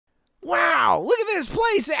Wow, look at this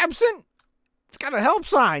place, Absent. It's got a help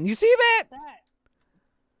sign. You see that?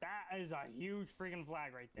 That is a huge freaking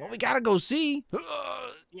flag right there. Well, we gotta go see.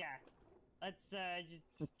 Yeah. Let's just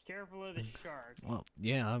careful of the shark. Well,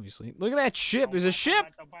 yeah, obviously. Look at that ship. There's a ship.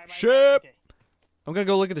 Bye. Ship. Okay. I'm gonna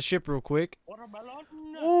go look at the ship real quick. Watermelon.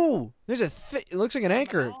 Ooh, there's a it looks like an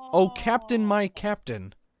anchor. Oh, Captain, my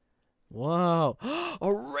Captain. Whoa,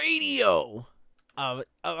 a radio. I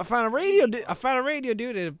found a radio. I found a radio,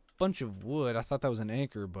 dude. And a bunch of wood. I thought that was an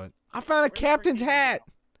anchor, but I found a captain's hat.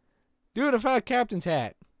 Dude, I found a captain's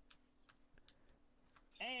hat.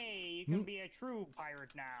 Hey, you can be a true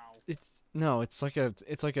pirate now. It's like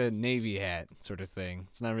a navy hat sort of thing.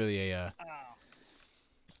 It's not really a. Oh.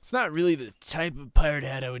 It's not really the type of pirate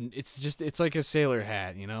hat I would. It's like a sailor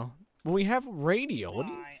hat, you know. But we have radio. What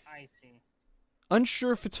do you... I see.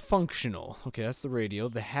 Unsure if it's functional. Okay, that's the radio.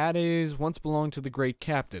 The hat is once belonged to the great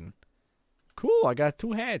captain. Cool, I got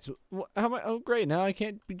 2 hats. How am I? Oh, great. Now I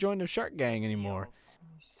can't be joined the shark gang anymore.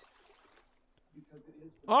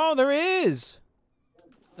 Oh, there is.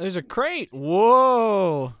 There's a crate.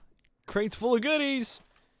 Whoa. Crate's full of goodies.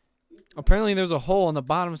 Apparently there's a hole on the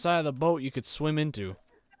bottom side of the boat you could swim into.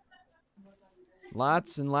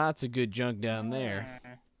 Lots and lots of good junk down there.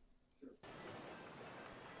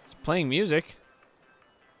 It's playing music.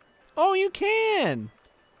 Oh, you can!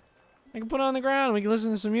 I can put it on the ground and we can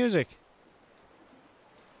listen to some music.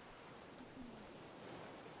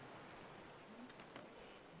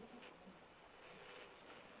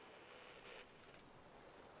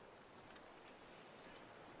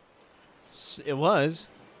 It was.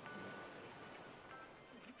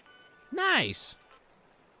 Nice.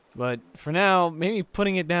 But for now, maybe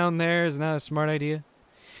putting it down there is not a smart idea.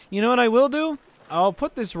 You know what I will do? I'll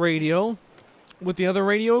put this radio with the other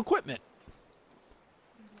radio equipment.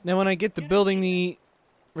 Then when I get to building the...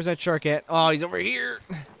 Where's that shark at? Oh, he's over here.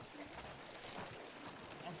 Of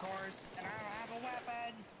course, and I don't have a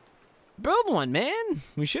weapon. Build one, man.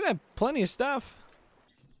 We should have plenty of stuff.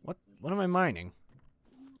 What am I mining?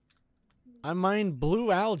 I mine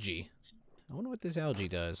blue algae. I wonder what this algae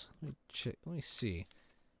does. Let me check. Let me see.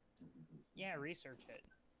 Yeah, research it.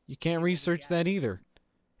 You can't research that either.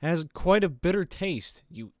 It has quite a bitter taste.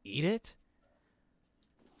 You eat it?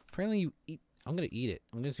 Apparently you eat... I'm gonna eat it.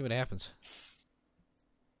 I'm gonna see what happens.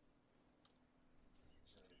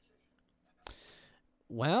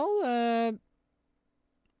 Well, I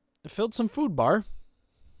filled some food bar.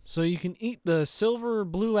 So you can eat the silver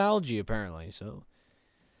blue algae, apparently. So...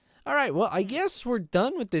 Alright, well, I guess we're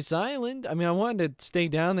done with this island. I mean, I wanted to stay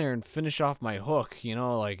down there and finish off my hook, you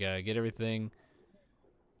know, like, get everything.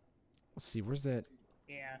 Let's see, where's that?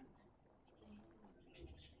 Yeah.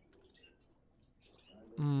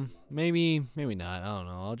 Maybe not. I don't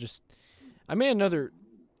know. I made another...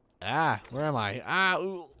 where am I?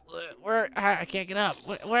 I can't get up.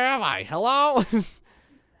 Where am I? Hello?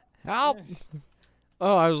 Help!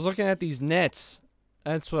 Oh, I was looking at these nets.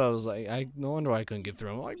 That's what I was like. No wonder why I couldn't get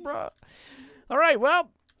through. I'm like, bro. All right, well,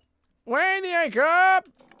 weigh the anchor.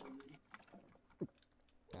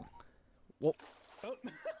 Whoa.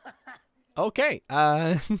 Okay.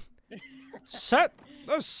 Set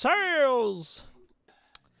the sails.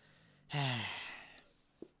 You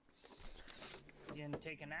gonna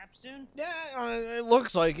take a nap soon? Yeah, it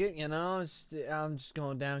looks like it. You know, I'm just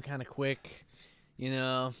going down kind of quick. You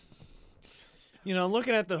know.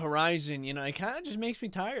 Looking at the horizon, it kind of just makes me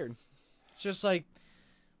tired. It's just like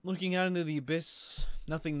looking out into the abyss,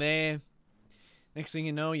 nothing there. Next thing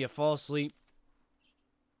you know, you fall asleep.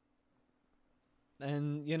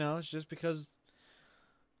 And, it's just because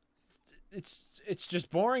it's just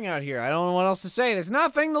boring out here. I don't know what else to say. There's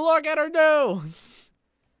nothing to look at or do.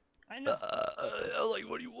 I know. Like,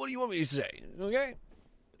 what do you want me to say? Okay?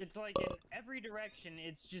 It's like in every direction,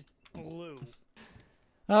 it's just blue.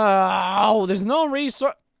 Oh, there's no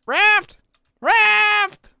resource. Raft!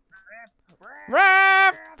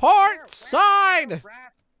 Port side!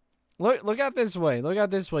 Look out this way. Look out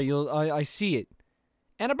this way. I see it.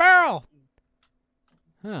 And a barrel!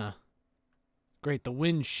 Huh. Great, the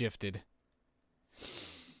wind shifted.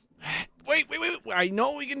 Wait. I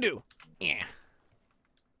know what we can do. Yeah.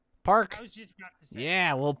 Park. I was just about to say.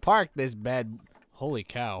 Yeah, we'll park this bad... Holy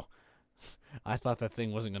cow. I thought that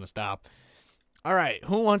thing wasn't going to stop. All right,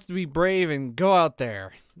 who wants to be brave and go out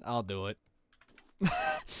there? I'll do it.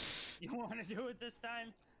 You want to do it this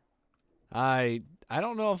time? I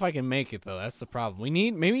don't know if I can make it though. That's the problem.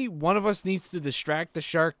 Maybe one of us needs to distract the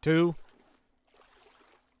shark too.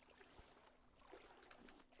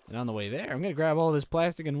 And on the way there, I'm gonna grab all this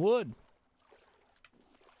plastic and wood.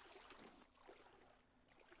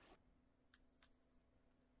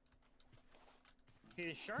 Okay,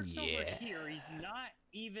 the shark's over Yeah. here. He's not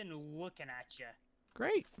even looking at you.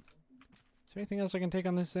 Great. Is there anything else I can take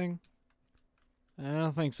on this thing? I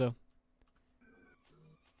don't think so.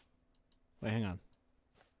 Wait, hang on.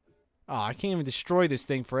 Oh, I can't even destroy this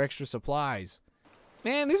thing for extra supplies.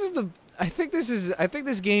 Man, this is the... I think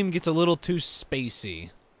this game gets a little too spacey.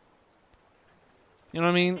 You know what I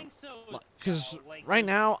I mean? think so. Because like, right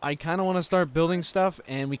now, I kind of want to start building stuff,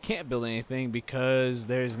 and we can't build anything because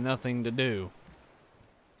there's nothing to do.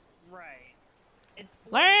 Right. It's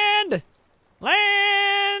Land!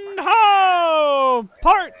 Land ho!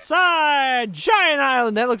 Port side! Giant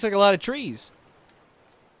island! That looks like a lot of trees.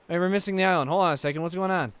 Hey, we're missing the island. Hold on a second. What's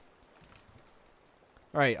going on?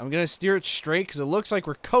 Alright, I'm going to steer it straight because it looks like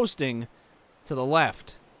we're coasting to the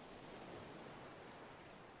left.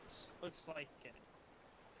 looks like it.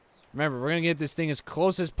 Remember, we're going to get this thing as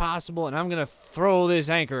close as possible, and I'm going to throw this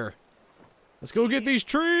anchor. Let's go get these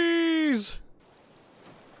trees!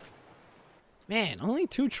 Man, only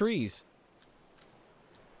 2 trees.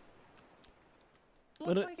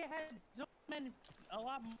 Looked But like it had so many, a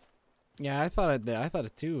lot more. Yeah, I thought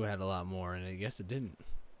it too had a lot more, and I guess it didn't.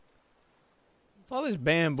 It's all this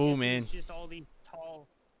bamboo, man. It's just all these tall.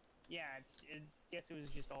 Yeah, guess it was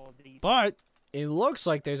just all of these. But it looks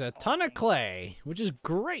like there's a ton of clay, which is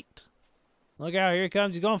great. Look out, here he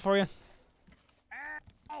comes. He's going for you.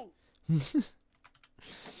 Oh!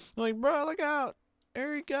 Like, bro, look out.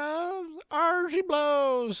 Here he comes. Arr, she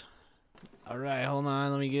blows. All right, hold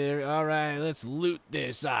on. Let me get her. All right, let's loot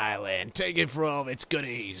this island. Take it for all of its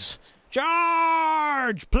goodies.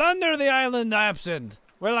 Charge! Plunder the island absent.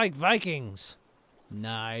 We're like Vikings.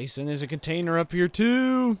 Nice, and there's a container up here,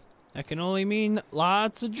 too. That can only mean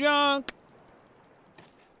lots of junk.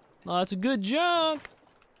 Lots of good junk.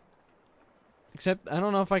 Except, I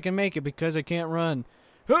don't know if I can make it because I can't run.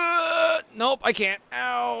 Nope, I can't.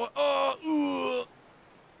 Ow. Oh,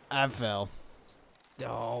 I fell.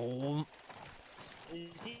 Oh.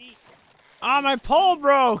 Is he? Oh, my pole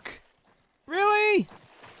broke. Really?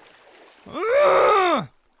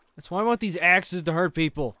 That's why I want these axes to hurt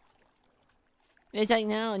people. It's like,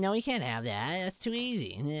 no, we can't have that. That's too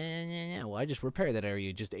easy. No. Well, I just repaired that area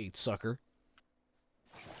you just ate, sucker.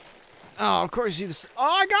 Oh, of course you see this. Oh,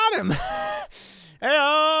 I got him.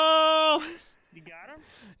 Hello. You got him?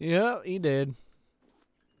 Yep, he did.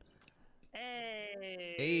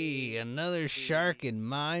 Hey. Hey, another shark in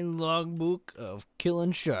my logbook of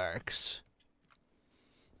killing sharks.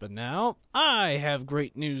 But now, I have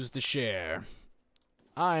great news to share.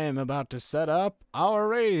 I am about to set up our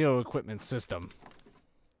radio equipment system.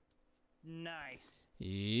 Nice.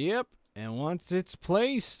 Yep, and once it's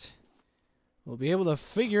placed, we'll be able to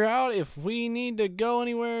figure out if we need to go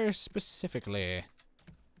anywhere specifically.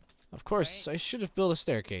 Of course, Right. I should have built a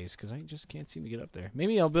staircase, because I just can't seem to get up there.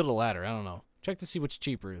 Maybe I'll build a ladder, I don't know. Check to see what's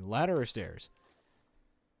cheaper, ladder or stairs.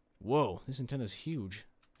 Whoa, this antenna's huge.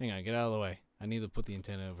 Hang on, get out of the way. I need to put the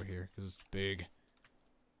antenna over here, because it's big.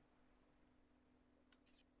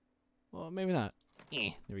 Well, maybe not.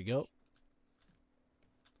 There we go.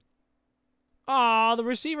 Aw, the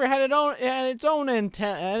receiver had its own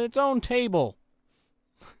antenna, had its own table.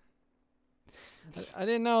 I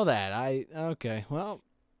didn't know that. Okay, well,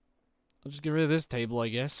 I'll just get rid of this table, I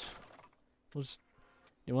guess.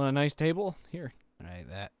 You want a nice table? Here. All right,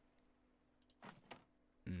 that.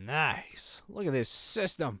 Nice. Look at this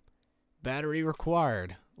system. Battery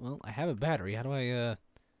required. Well, I have a battery. How do I,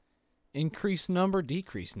 increase number,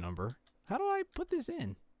 decrease number? How do I put this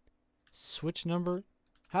in? Switch number?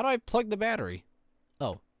 How do I plug the battery?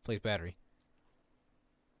 Oh, place battery.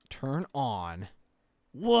 Turn on.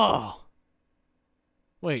 Whoa.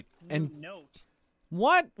 Wait, and Note.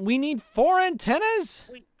 what? We need 4 antennas?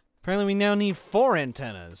 Wait. Apparently we now need 4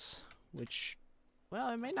 antennas. Which, well,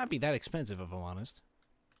 it may not be that expensive if I'm honest.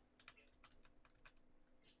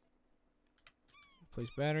 Place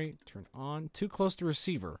battery, turn on. Too close to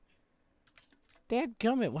receiver.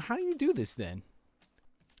 Dadgummit, well, how do you do this then?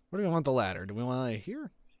 Where do we want the ladder? Do we want it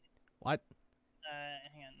here? What?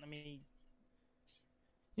 Hang on. Let me.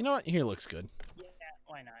 You know what? Here looks good. Yeah.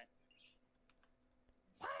 Why not?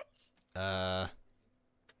 What? Uh.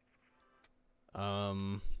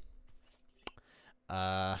 Um.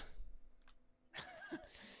 I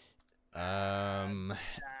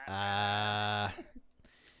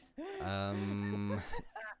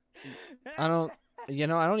don't,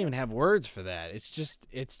 I don't even have words for that. It's just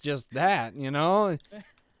that,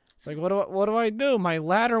 It's like, what do I do? My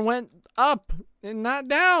ladder went up and not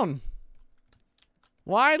down.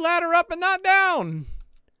 Why ladder up and not down?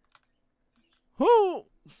 Who?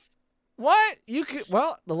 What? You could,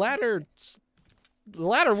 well, the ladder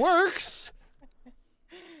works.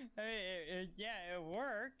 Yeah, it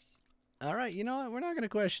works. All right, you know what? We're not gonna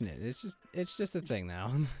question it. It's just a thing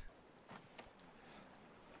now.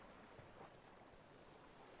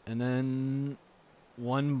 And then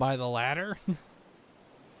one by the ladder,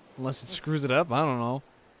 unless it screws it up. I don't know.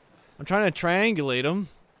 I'm trying to triangulate them.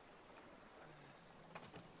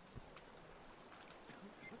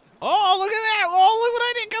 Oh, look at that! Oh, look what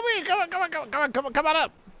I did! Come here! Come on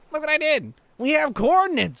up! Look what I did! We have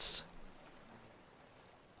coordinates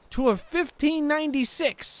to a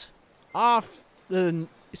 1596 off the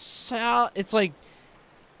south. It's like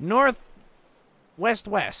northwest.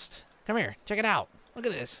 Come here, check it out. Look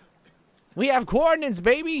at this. We have coordinates,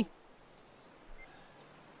 baby.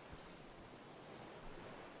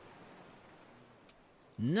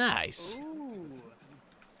 Nice. Ooh.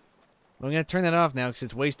 Well, I'm gonna turn that off now because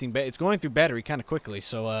it's wasting. It's going through battery kind of quickly,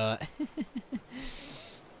 so Yeah,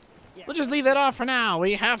 we'll just leave that off for now.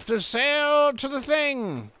 We have to sail to the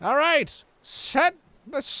thing. All right, set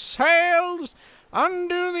the sails,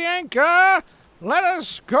 undo the anchor. Let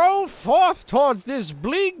us go forth towards this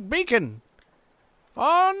bleak beacon.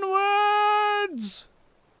 Onwards!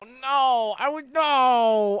 No, I was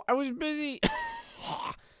busy.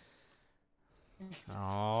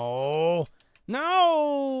 Oh,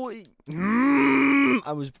 no!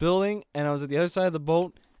 I was building, and I was at the other side of the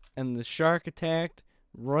boat, and the shark attacked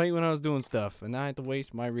right when I was doing stuff, and now I have to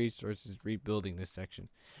waste my resources rebuilding this section.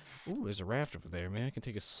 Ooh, there's a raft over there, man. I can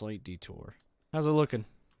take a slight detour. How's it looking?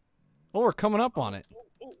 Oh, we're coming up on it.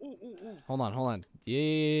 Ooh. Hold on.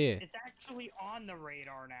 Yeah. It's actually on the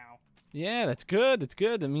radar now. Yeah, that's good.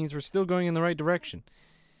 That means we're still going in the right direction.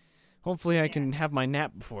 Hopefully I can have my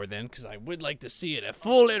nap before then, because I would like to see it at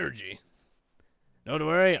full energy. Don't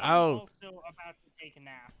worry, I'm I'll... also about to take a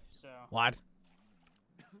nap, so... What?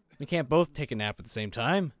 We can't both take a nap at the same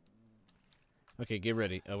time. Okay, get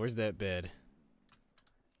ready. Oh, where's that bed?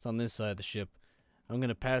 It's on this side of the ship. I'm going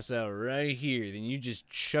to pass out right here. Then you just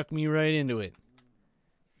chuck me right into it.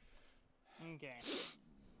 Okay.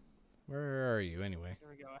 Where are you, anyway? Here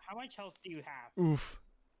we go. How much health do you have? Oof.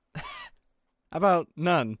 How about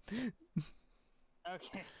none? Okay.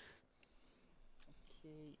 Okay.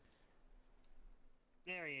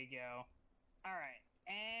 There you go. Alright,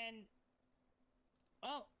 and...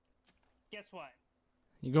 Well, guess what?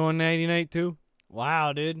 You going nighty-night, too?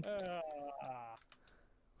 Wow, dude.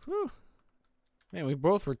 Whew. Man, we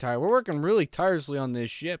both were tired. We're working really tirelessly on this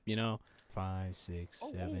ship, you know. 5, 6,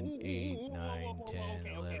 7, 8, 9, 10,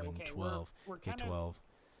 11, 12. Okay, 12.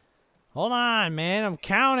 Hold on, man. I'm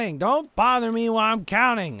counting. Don't bother me while I'm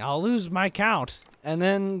counting. I'll lose my count. And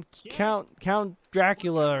then Count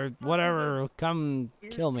Dracula or whatever will come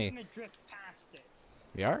kill me.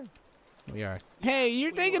 We are? We are. Hey,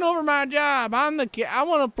 you're taking over my job. I want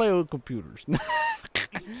to play with computers.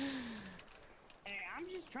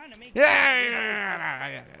 Trying to make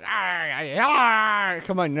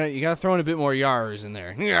Come on, you gotta throw in a bit more yars in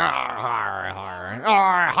there.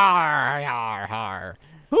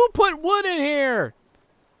 Who put wood in here?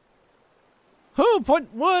 Who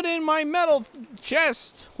put wood in my metal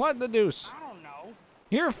chest? What the deuce? I don't know.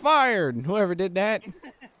 You're fired, whoever did that.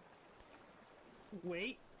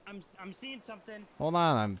 Wait, I'm seeing something. Hold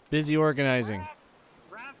on, I'm busy organizing.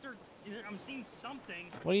 Raft, I'm seeing something.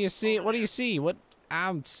 What do you see? What do you see? What?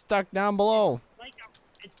 I'm stuck down below. Like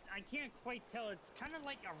I can't quite tell. It's kind of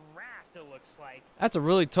like a raft, it looks like. That's a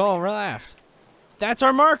really tall raft. That's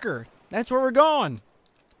our marker. That's where we're going.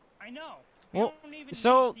 I know. We Well, don't even need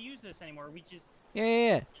so... to use this anymore. We just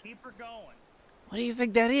Yeah. keep her going. What do you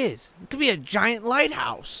think that is? It could be a giant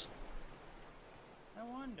lighthouse. I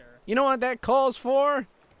wonder. You know what that calls for?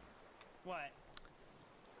 What?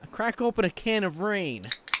 I crack open a can of rain.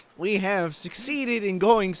 We have succeeded in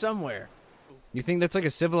going somewhere. You think that's like a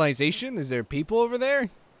civilization? Is there people over there?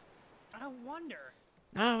 I wonder.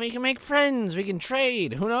 No, we can make friends. We can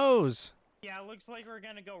trade. Who knows? Yeah, it looks like we're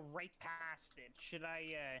gonna go right past it. Should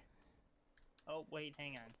I, Oh, wait,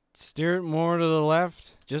 hang on. Steer it more to the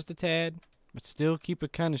left, just a tad, but still keep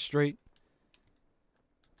it kind of straight.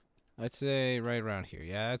 I'd say right around here.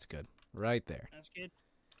 Yeah, that's good. Right there. That's good?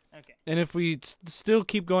 Okay. And if we still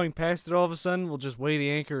keep going past it all of a sudden, we'll just weigh the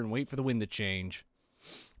anchor and wait for the wind to change.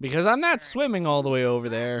 Because I'm not swimming all the way over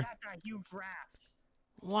there. That's a huge raft.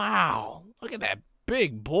 Wow. Look at that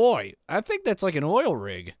big boy. I think that's like an oil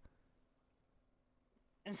rig.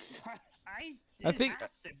 I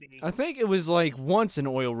think it was like once an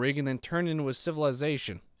oil rig and then turned into a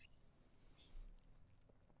civilization.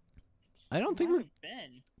 I don't think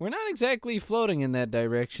we're not exactly floating in that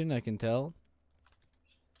direction, I can tell.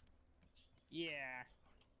 Yeah.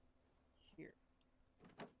 Here.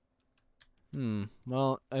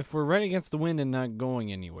 Well, if we're right against the wind and not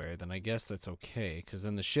going anywhere, then I guess that's okay, because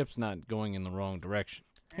then the ship's not going in the wrong direction.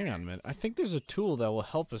 Hang on a minute. I think there's a tool that will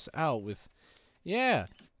help us out with... Yeah,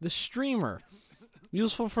 the streamer.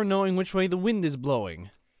 Useful for knowing which way the wind is blowing.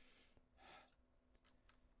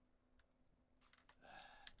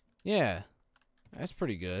 Yeah, that's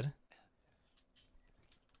pretty good.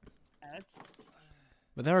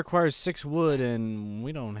 But that requires 6 wood, and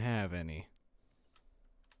we don't have any.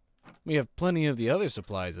 We have plenty of the other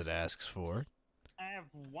supplies it asks for. I have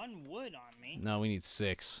 1 wood on me. No, we need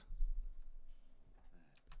 6.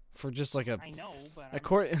 For just like a... I know, but...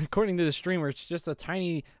 According to the streamer, it's just a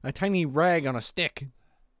tiny rag on a stick.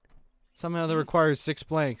 Somehow that requires 6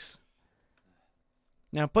 planks.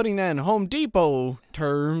 Now, putting that in Home Depot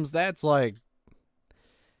terms, that's like...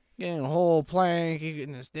 Getting a whole plank, you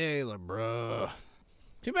getting this day, like, bruh.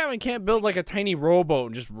 Too bad we can't build like a tiny rowboat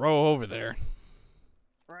and just row over there.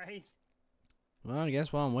 Right. Well, I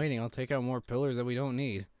guess while I'm waiting, I'll take out more pillars that we don't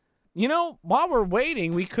need. You know, while we're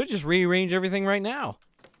waiting, we could just rearrange everything right now.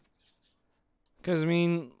 Because, I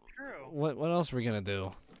mean, True. What else are we going to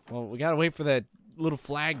do? Well, we got to wait for that little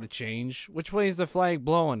flag to change. Which way is the flag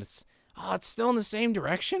blowing? It's still in the same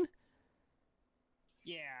direction?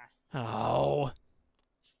 Yeah. Oh.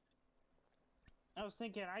 I was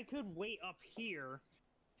thinking I could wait up here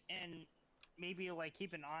and maybe, like,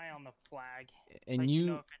 keep an eye on the flag. And let you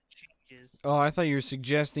know if it changes. Oh, I thought you were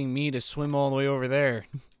suggesting me to swim all the way over there.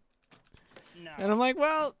 No. And I'm like,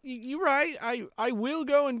 well, you're right. I will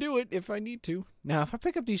go and do it if I need to. Now, if I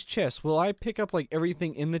pick up these chests, will I pick up, like,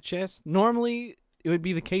 everything in the chest? Normally, it would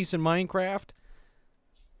be the case in Minecraft.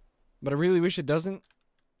 But I really wish it doesn't,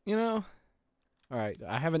 you know? Alright,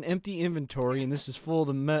 I have an empty inventory, and this is full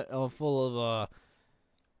of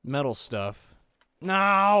metal stuff.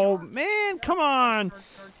 No, man, come on.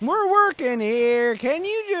 We're working here. Can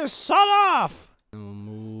you just shut off?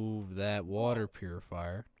 Move that water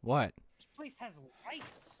purifier. What? This place has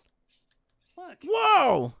lights. Look.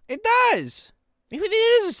 Whoa! It does! Maybe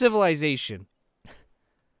it is a civilization. It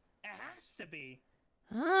has to be.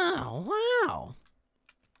 Oh, wow.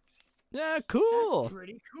 Yeah, cool. That's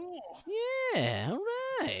pretty cool. Yeah,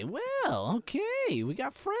 alright. Well, okay. We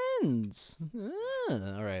got friends.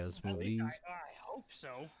 Alright, let's move these. I hope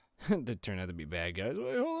so. They turn out to be bad guys.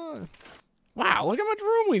 Wait, hold on. Wow, look how much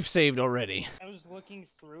room we've saved already. I was looking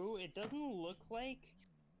through. It doesn't look like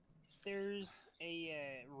there's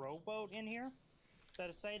a rowboat in here. So I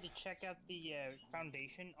decided to check out the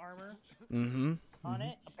foundation armor on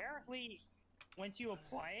it. Apparently, once you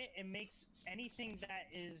apply it, it makes anything that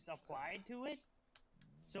is applied to it.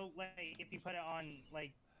 So, like, if you put it on,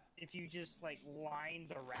 like, if you just, like, line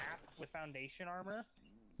the raft with foundation armor,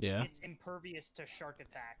 yeah, it's impervious to shark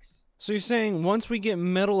attacks. So you're saying once we get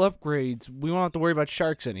metal upgrades, we won't have to worry about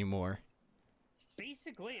sharks anymore?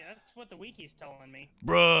 Basically, that's what the wiki's telling me.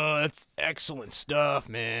 Bruh, that's excellent stuff,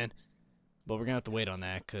 man. But we're gonna have to wait on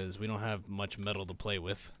that, because we don't have much metal to play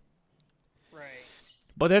with. Right.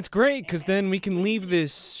 But that's great, because then we can leave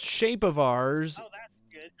this shape of ours. Oh, that's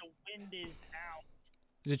good. The wind is out.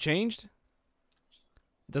 Is it changed?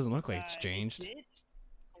 It doesn't look like it's changed. It did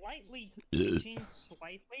slightly. It changed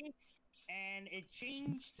slightly, and it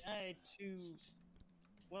changed to...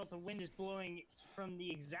 Well, the wind is blowing from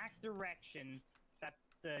the exact direction that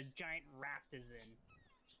the giant raft is in.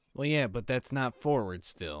 Well, yeah, but that's not forward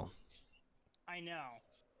still. I know.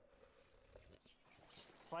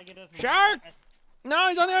 It's like it doesn't... Shark! No,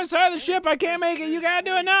 he's on the other side of the ship. I can't make it. You gotta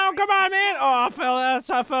do it now. Come on, man. Oh, I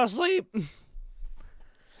fell asleep.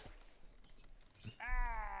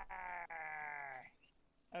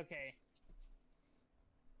 Okay.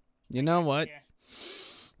 You know what? Yeah.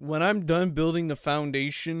 When I'm done building the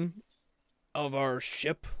foundation of our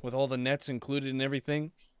ship with all the nets included and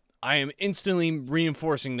everything, I am instantly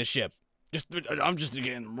reinforcing the ship. I'm just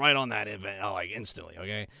getting right on that event, like instantly,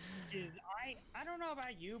 okay? I don't know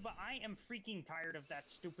about you, but I am freaking tired of that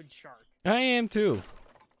stupid shark. I am too.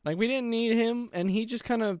 Like, we didn't need him, and he's just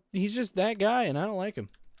that guy, and I don't like him.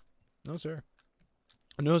 No, sir.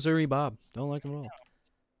 No, sirree, Bob. Don't like him at all.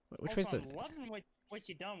 Which way's I'm loving what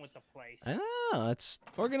you done with the place. I know, it's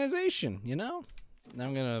organization, you know? Now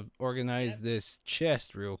I'm gonna organize this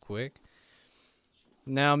chest real quick.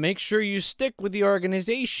 Now, make sure you stick with the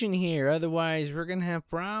organization here, otherwise we're gonna have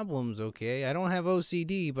problems, okay? I don't have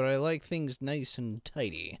OCD, but I like things nice and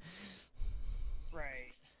tidy.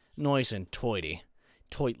 Right. Nice and toity.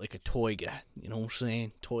 Toit like a toy guy, you know what I'm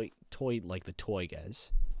saying? Toit like the toy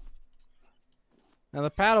guys. Now, the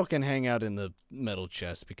paddle can hang out in the metal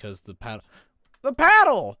chest because the paddle... The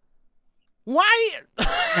paddle! Why?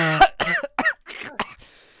 Why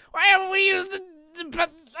haven't we used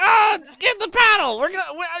Get the paddle. We're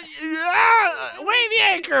going. Weigh the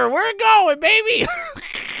anchor. We're going, baby. Hang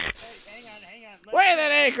on. Weigh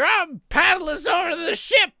that anchor. I'm paddling us over to the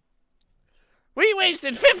ship. We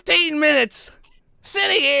wasted 15 minutes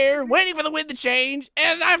sitting here waiting for the wind to change,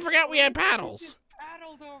 and I forgot we had paddles.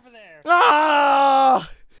 Paddled over there. Oh,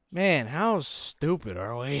 man, how stupid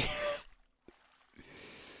are we?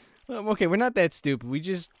 Okay, we're not that stupid.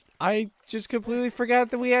 I just completely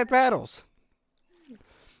forgot that we had paddles.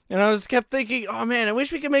 And I kept thinking, oh man, I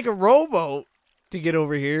wish we could make a rowboat to get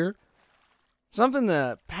over here. Something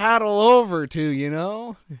to paddle over to, you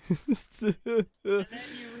know? And then you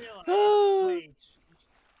realize, wait,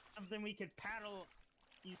 something we could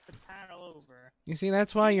use to paddle over. You see,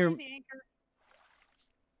 that's why you're...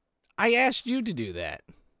 I asked you to do that.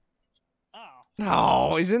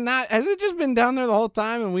 Oh, isn't that? Has it just been down there the whole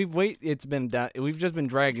time? And it's been down. We've just been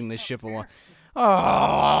dragging this ship along.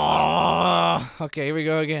 Oh, okay, here we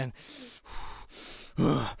go again.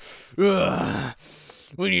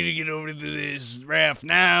 We need to get over to this raft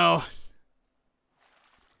now.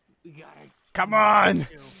 Come on,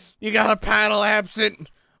 you got a paddle absent.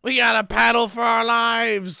 We got to paddle for our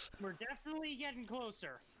lives. We're definitely getting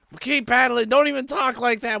closer. Keep paddling. Don't even talk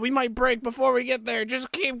like that. We might break before we get there.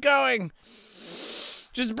 Just keep going.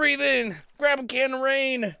 Just breathe in. Grab a can of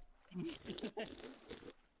rain.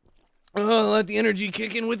 Let the energy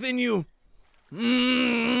kick in within you.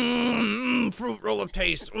 Fruit roll of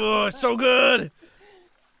taste. Oh, it's so good.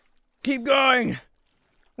 Keep going.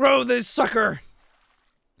 Row this sucker.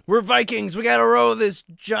 We're Vikings. We gotta row this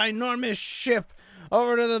ginormous ship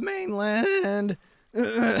over to the mainland.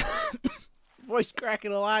 Voice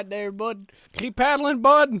cracking a lot there, bud. Keep paddling,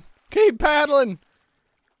 bud. Keep paddling.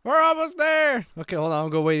 We're almost there. Okay, hold on. I'll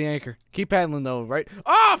go weigh the anchor. Keep paddling, though, right?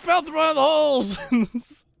 Oh, I fell through one of the holes.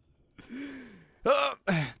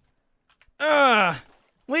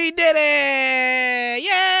 We did it!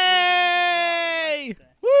 Yay!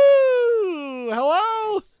 Woo!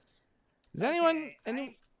 Hello? Is anyone...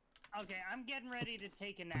 Okay, I'm getting ready to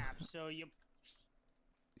take a nap, so you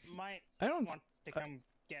might want to come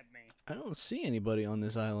get me. I don't see anybody on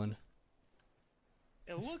this island.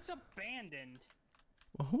 It looks abandoned.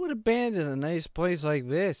 Well, who would abandon a nice place like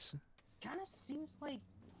this? Kind of seems like,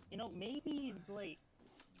 you know, maybe they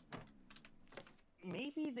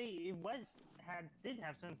did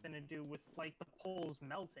have something to do with like the poles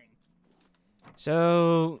melting.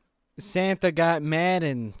 So Santa got mad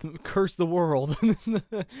and cursed the world.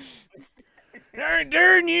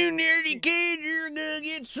 Darn you, nerdy kid! You're gonna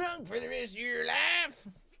get sunk for the rest of your life.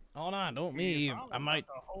 Hold on, don't leave. I might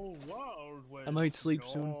sleep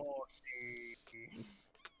soon.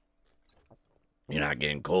 You're not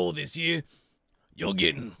getting cold this year. You're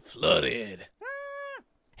getting flooded.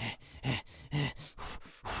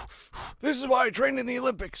 This is why I trained in the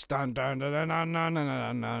Olympics. If I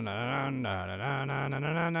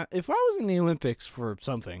was in the Olympics for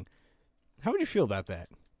something, how would you feel about that?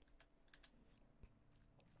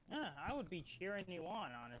 I would be cheering you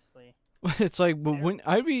on, honestly. It's like, but wouldn't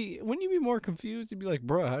you be more confused? You'd be like,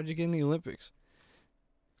 bro, how'd you get in the Olympics?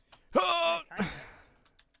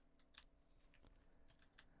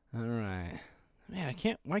 All right, man.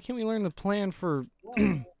 Why can't we learn the plan for? Whoa,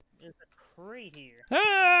 there's a crate here.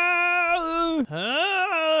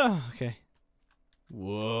 Okay.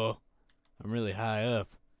 Whoa, I'm really high up.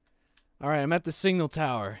 All right, I'm at the signal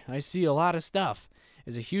tower. I see a lot of stuff.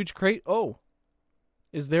 There's a huge crate. Oh,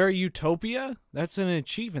 is there a Utopia? That's an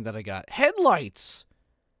achievement that I got. Headlights.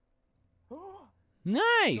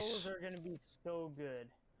 Nice. Those are gonna be so good.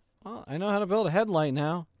 Oh, I know how to build a headlight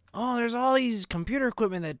now. Oh, there's all these computer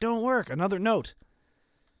equipment that don't work. Another note.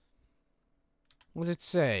 What does it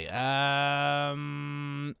say?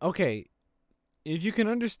 Okay. If you can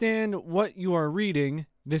understand what you are reading,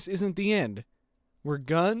 this isn't the end. We're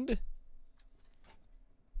gunned.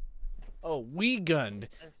 Oh, we gunned.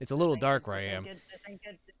 It's a little dark where I am.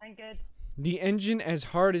 The engine as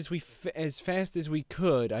hard as as fast as we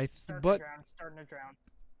could. Starting to drown.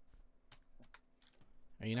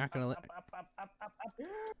 Are you not gonna let?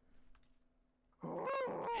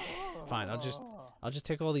 Fine, I'll just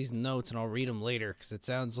take all these notes and I'll read them later because it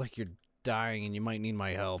sounds like you're dying and you might need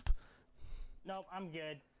my help. Nope, I'm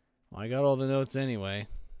good. Well, I got all the notes anyway.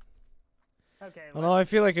 Okay. Although I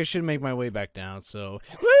feel like I should make my way back down, so.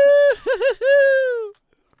 Woo-hoo-hoo!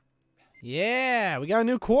 Yeah, we got a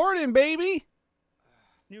new coordinate, baby.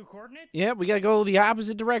 New coordinates? Yep, we gotta go the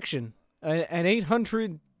opposite direction. At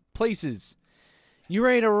 800 places. You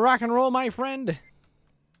ready to rock and roll, my friend?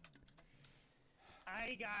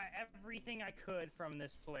 I got everything I could from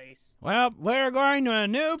this place. Well, we're going to a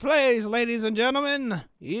new place, ladies and gentlemen.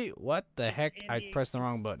 What the heck? I pressed the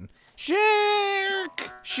wrong button.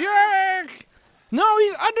 Shirk! Shirk! No,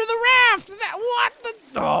 he's under the raft! What the?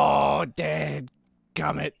 Oh,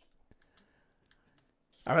 dadgummit.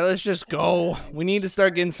 All right, let's just go. We need to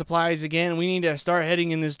start getting supplies again. We need to start heading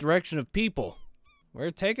in this direction of people. We're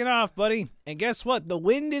taking off, buddy. And guess what? The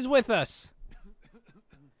wind is with us.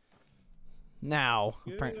 Now,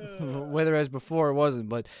 whether as before it wasn't,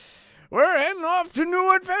 but we're heading off to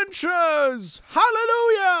new adventures.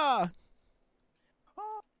 Hallelujah!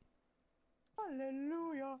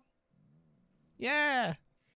 Hallelujah! Yeah.